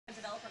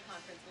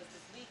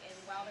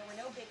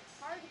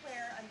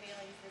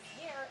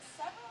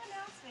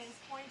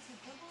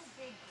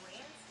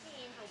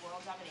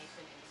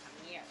domination in the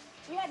coming year.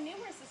 We had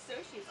numerous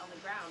associates on the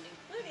ground,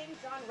 including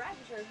John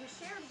Redinger, who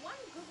shared one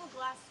Google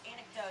Glass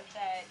anecdote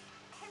that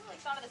I hadn't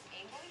really thought of this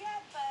angle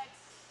yet, but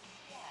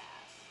yeah.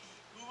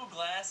 Google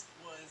Glass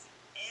was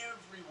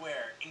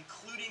everywhere,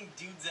 including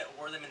dudes that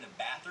wore them in the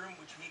bathroom,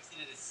 which makes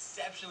it an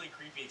exceptionally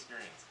creepy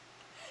experience.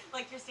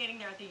 Like you're standing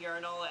there at the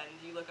urinal and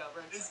you look over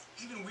and It's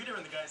even weirder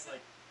when the guy's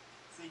like,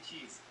 say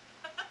cheese.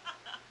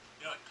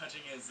 You know,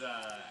 touching his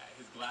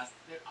glass.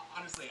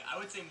 Honestly, I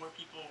would say more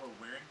people were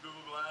wearing Google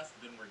Glass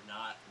than were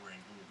not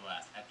wearing Google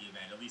Glass at the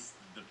event, at least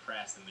the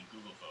press and the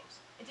Google folks.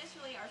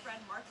 Additionally, our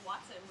friend Mark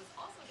Watson was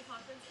also at the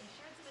conference and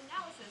shared some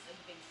analysis of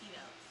the big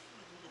keynote.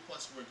 Google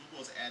Plus, where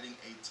Google is adding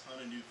a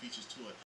ton of new features to it.